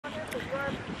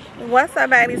What's up,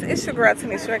 baddies? It's your girl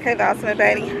Tanisha, okay, the ultimate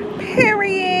baddie.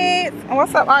 Period. And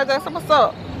what's up, RJ? So what's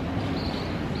up?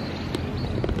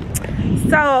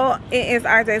 So it is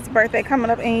RJ's birthday coming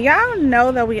up, and y'all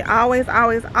know that we always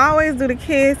do the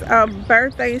kids a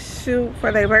birthday shoot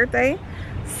for their birthday.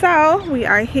 So we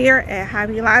are here at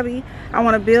Hobby Lobby. I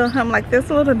want to build him like this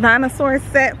little dinosaur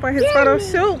set for his photo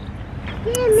shoot.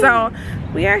 So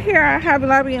we are here at Hobby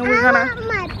Lobby, and we're gonna. I want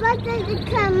my birthday to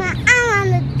come out. I want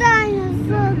a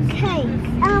dinosaur cake.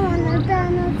 I want a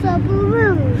dinosaur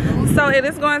balloon. So it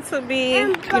is going to be,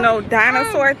 you know,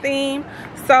 dinosaur theme.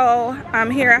 So I'm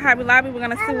here at Hobby Lobby. We're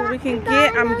gonna see what we can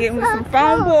get. I'm getting me some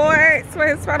foam boards for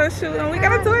his photo shoot, and we're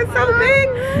gonna do it so big.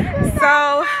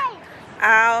 So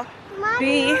I'll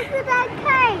be. Look at that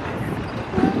cake.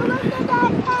 Look at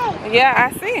that cake. Yeah,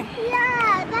 I see.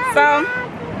 Yeah, that's So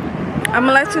I'm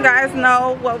gonna let you guys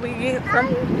know what we get from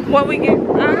what we get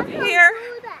out here.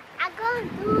 I'm gonna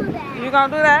do that. You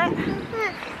gonna do that?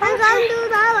 I'm gonna do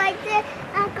that like this.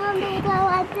 I'm gonna do that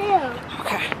like this.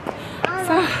 Okay.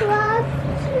 So,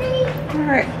 all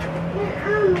right.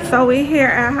 So we here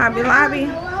at Hobby Lobby.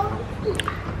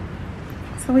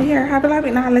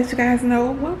 Now I'll let you guys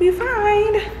know what we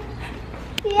find.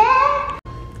 Yeah.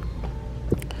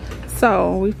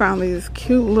 So we found these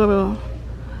cute little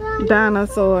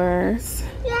dinosaurs.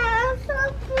 Yeah, it's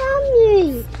so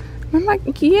funny. I'm like,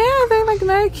 yeah, they're like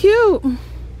very cute.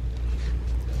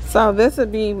 So this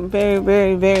would be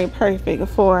very perfect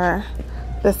for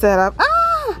the setup.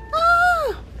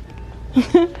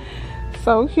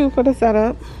 So cute for the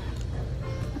setup.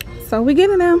 So we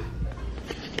getting them.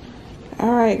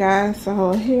 All right, guys.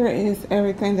 So here is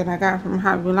everything that I got from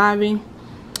Hobby Lobby.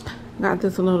 Got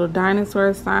this little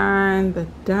dinosaur sign, the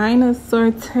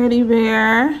dinosaur teddy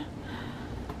bear,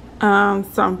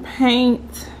 some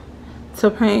paint to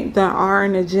paint the R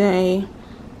and the J,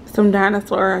 some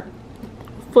dinosaur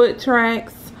foot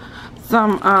tracks,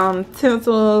 some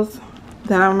tinsels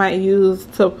that I might use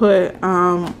to put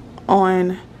on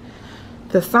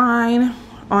the sign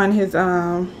on his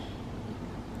R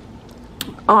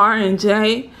and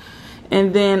J,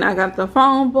 and then I got the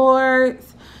foam boards.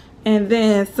 And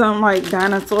then some like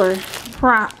dinosaur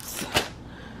props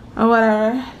or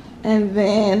whatever. And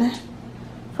then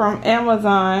from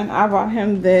Amazon, I bought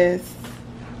him this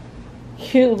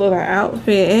cute little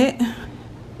outfit.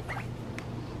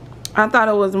 I thought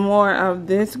it was more of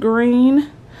this green,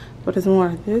 but it's more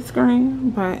of this green.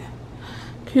 But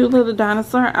cute little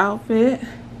dinosaur outfit.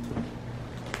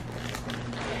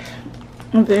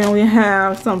 And then we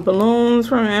have some balloons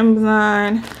from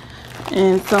Amazon.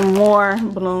 And some more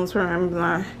balloons from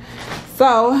Amazon.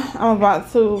 So I'm about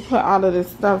to put all of this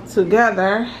stuff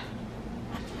together,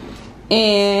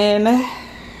 and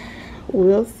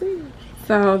we'll see.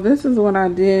 So this is what I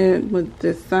did with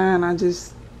this sign. I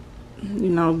just, you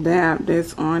know, dabbed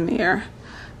this on there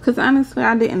because honestly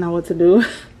I didn't know what to do.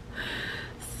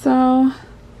 So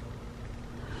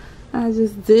I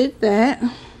just did that.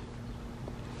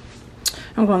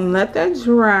 I'm gonna let that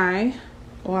dry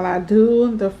while I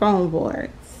do the foam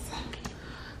boards.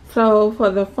 So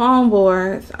for the foam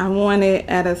boards, I want it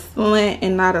at a slant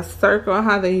and not a circle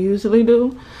how they usually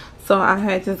do. So I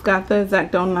had just got the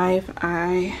X-Acto knife.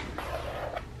 I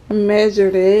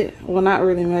measured it. Well, not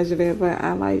really measured it, but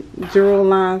I like drew a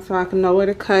line so I can know where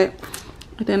to cut.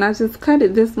 And then I just cut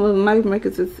it. This little knife makes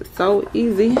it just so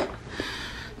easy.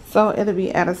 So it'll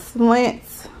be at a slant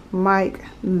like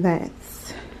that.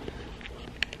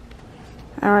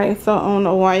 Alright, so on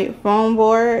the white foam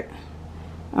board,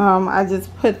 I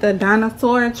just put the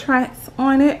dinosaur tracks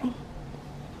on it.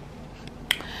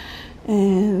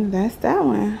 And that's that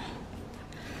one.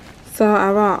 So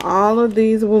I bought all of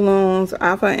these balloons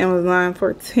off of Amazon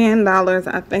for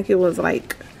 $10. I think it was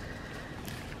like,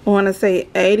 I want to say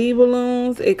 80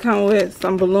 balloons. It comes with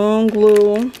some balloon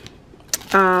glue,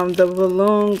 the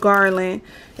balloon garland,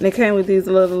 and it came with these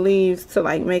little leaves to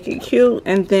like make it cute,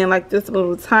 and then like this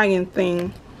little tie-in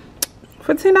thing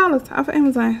for $10 off of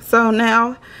Amazon. So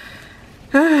now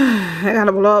I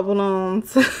gotta blow up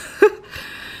balloons.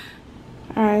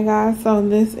 Alright guys, so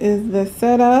this is the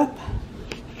setup.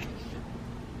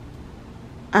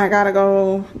 I gotta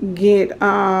go get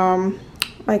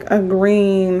like a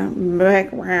green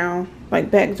background, like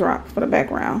backdrop for the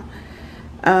background,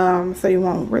 so you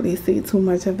won't really see too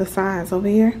much of the sides over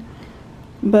here.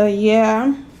 But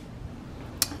yeah,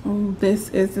 this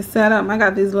is the setup. I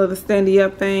got these little standy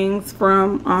up things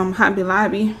from Hobby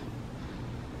Lobby.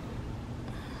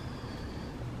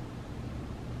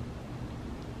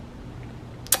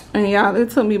 And y'all,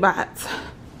 it took me about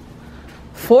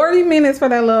 40 minutes for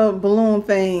that little balloon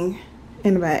thing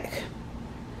in the back.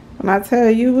 When I tell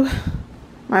you,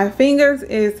 my fingers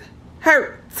is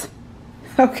hurt.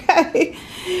 Okay.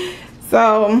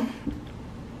 So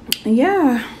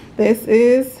yeah, this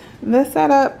is the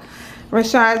setup.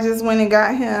 Rashad just went and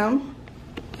got him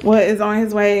what is on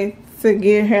his way to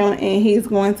get him, and he's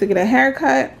going to get a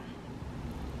haircut,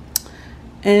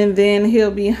 and then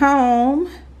he'll be home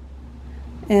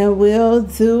and we'll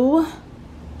do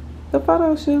the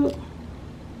photo shoot.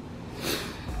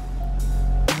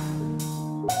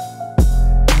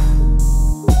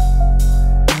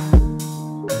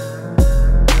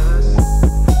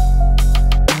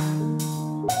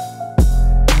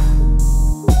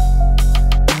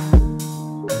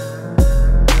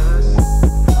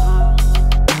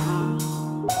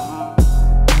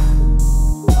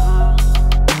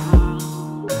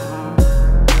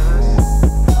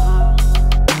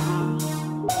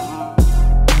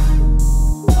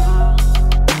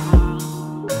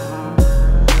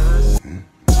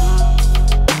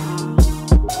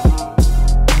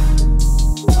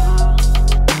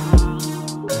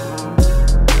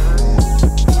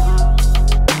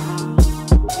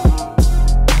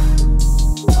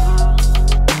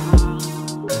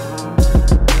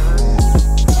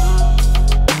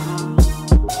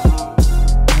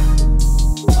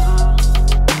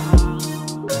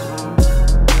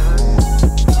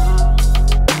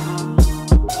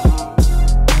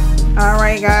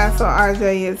 Guys, so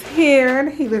RJ is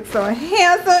here. He looks so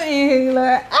handsome in his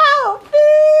little outfit.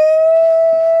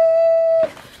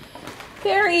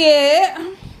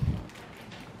 Period.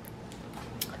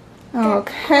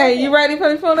 Okay, you ready for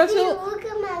the photo shoot? Look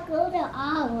at my golden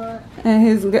hour. And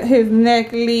his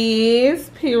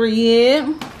necklace.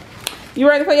 Period. You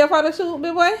ready for your photo shoot,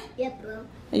 big boy? Yeah, bro.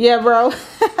 Yeah, bro.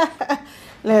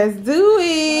 Let's do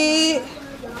it.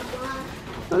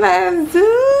 Let's do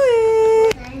it.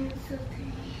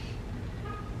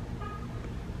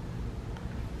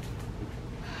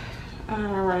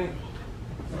 Alright.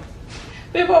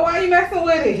 Big boy, why are you messing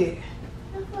with it?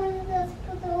 I'm going to just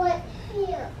put it right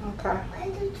here. Okay. I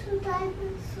do 2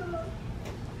 dinosaurs.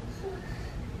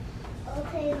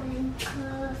 Okay, then.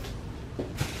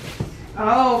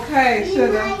 Okay,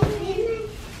 sugar.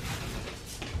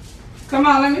 Come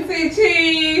on, let me see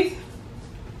cheese.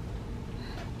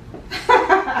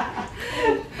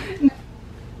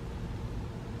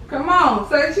 Come on,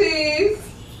 say cheese.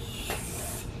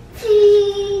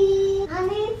 Cheese. I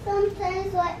need some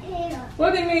things right here.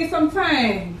 What do you mean some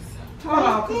things? Hold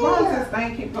on, because why does this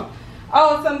thing keep going?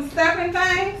 Oh, some stuffing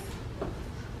things?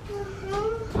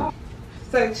 Oh.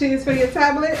 Say cheese for your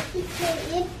tablet.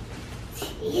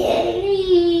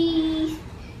 Cheese.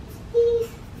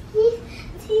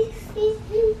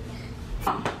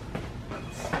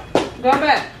 Go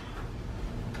back.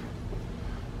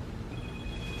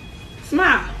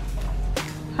 Smile.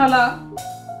 Hello.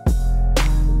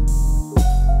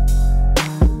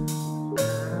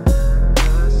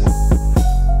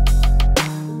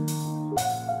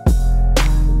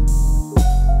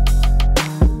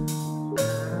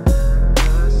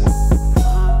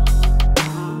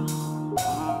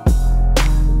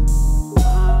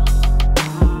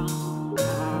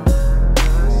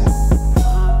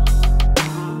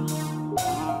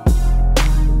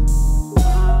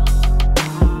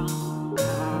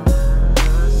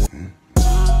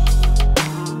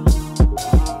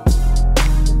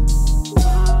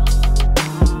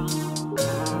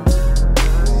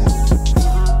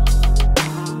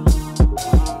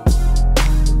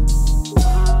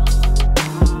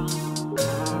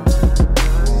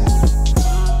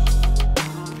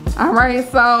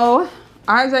 Alright, so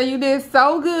RJ, you did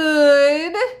so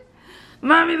good.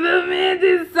 Mommy little man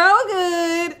did so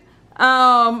good.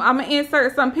 I'm gonna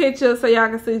insert some pictures so y'all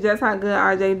can see just how good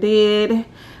RJ did.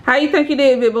 How you think you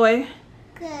did, big boy?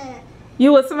 Good.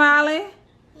 You was smiling?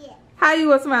 Yeah. How you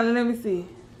was smiling? Let me see.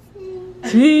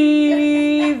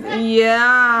 Cheese.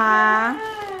 Yeah.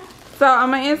 So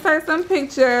I'm gonna insert some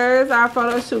pictures. Our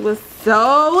photo shoot was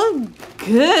so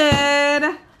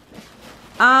good.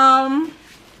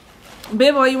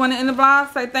 Big boy, you want to end the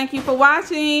vlog? Say thank you for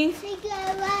watching. Thank you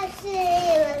for watching.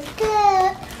 It was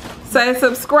good. Say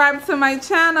subscribe to my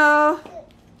channel.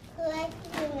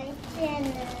 Like to my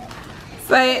channel.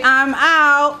 Say I'm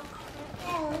out.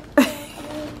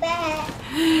 Back.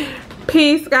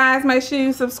 Peace, guys. Make sure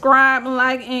you subscribe,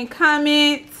 like, and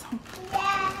comment.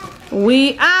 Yeah.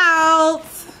 We out.